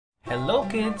Hello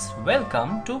kids,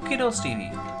 welcome to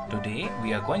KiddosTV. Today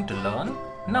we are going to learn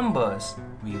numbers.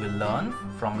 We will learn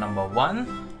from number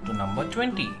 1 to number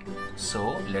 20.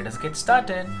 So let us get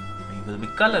started. We will be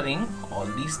coloring all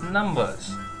these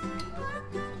numbers.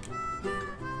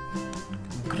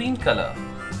 Green color.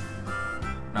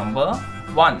 Number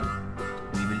 1.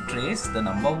 We will trace the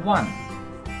number 1.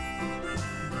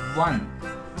 1.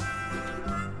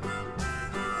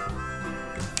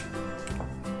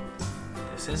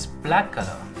 This is black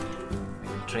color. We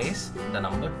will trace the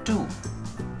number 2.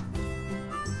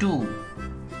 2.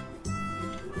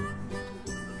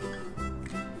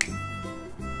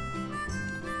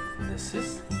 This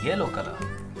is yellow color.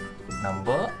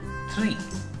 Number 3.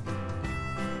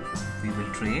 We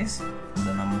will trace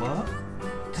the number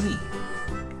 3.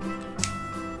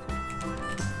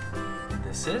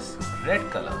 This is red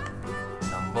color.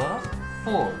 Number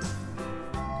 4.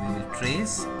 We will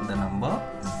trace the number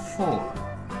 4.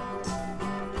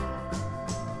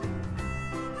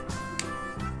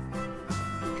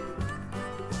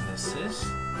 This is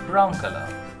brown color.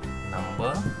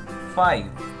 Number 5.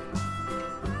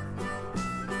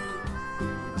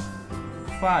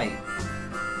 5.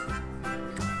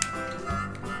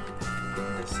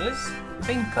 This is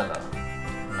pink color.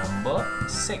 Number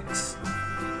 6.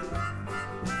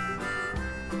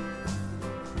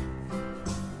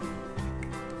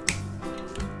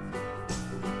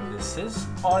 This is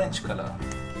orange color.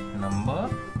 Number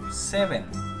 7.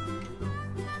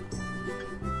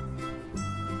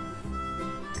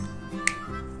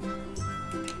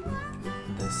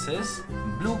 This is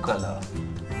blue color.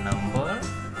 Number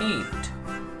 8.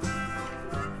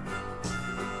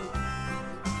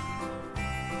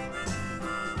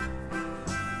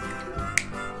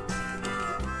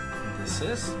 This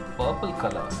is purple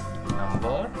color.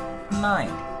 Number 9.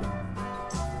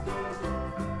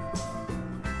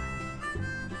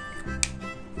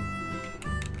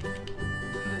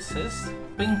 This is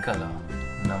pink color.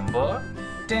 Number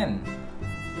 10.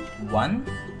 1,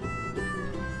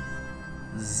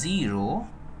 0,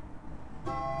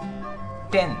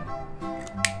 10.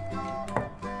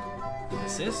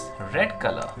 This is red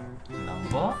color.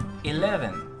 Number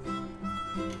 11.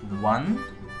 1,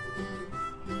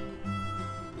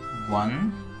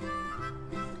 1,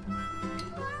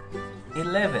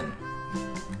 11.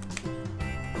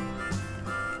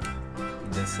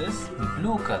 This is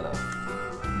blue color.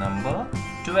 Number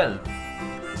 12.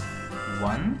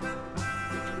 1,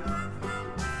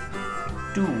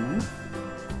 2,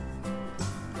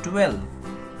 12.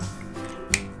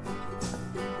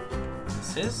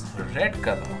 This is red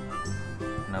color.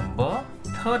 Number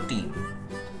 13.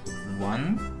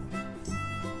 1,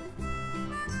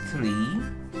 3,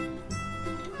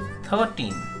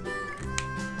 13.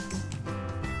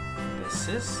 This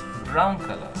is brown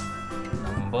color.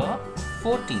 Number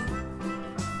 14.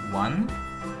 1,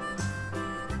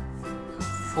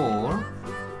 4,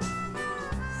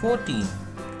 14.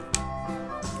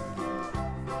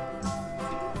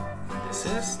 This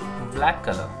is black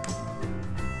color.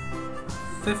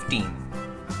 15.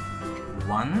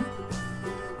 1,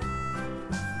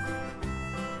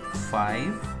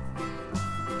 5,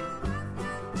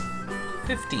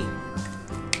 15.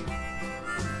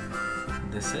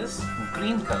 This is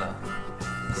green color.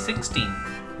 16.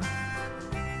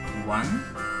 1,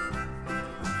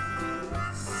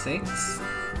 6,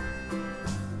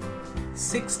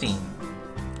 16.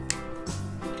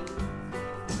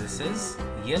 This is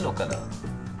yellow color.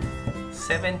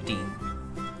 17.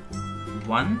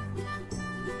 1,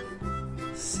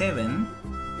 7,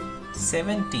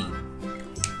 17.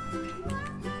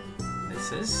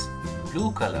 This is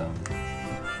blue color.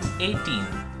 18.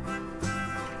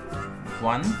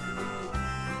 1,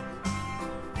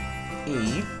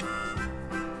 8,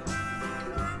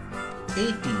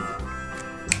 18.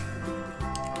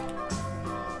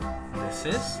 This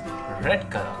is red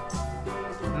color.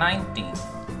 19.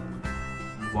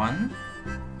 1,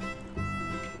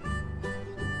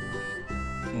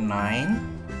 9,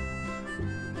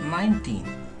 19.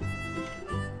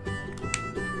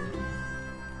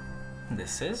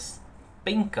 This is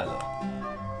pink color.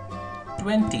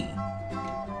 20.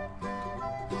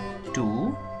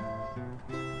 2,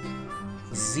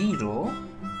 0,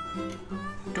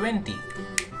 20.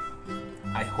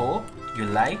 I hope you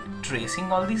like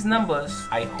tracing all these numbers.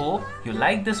 I hope you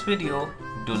like this video.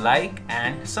 Do like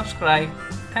and subscribe.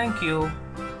 Thank you.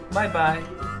 Bye bye.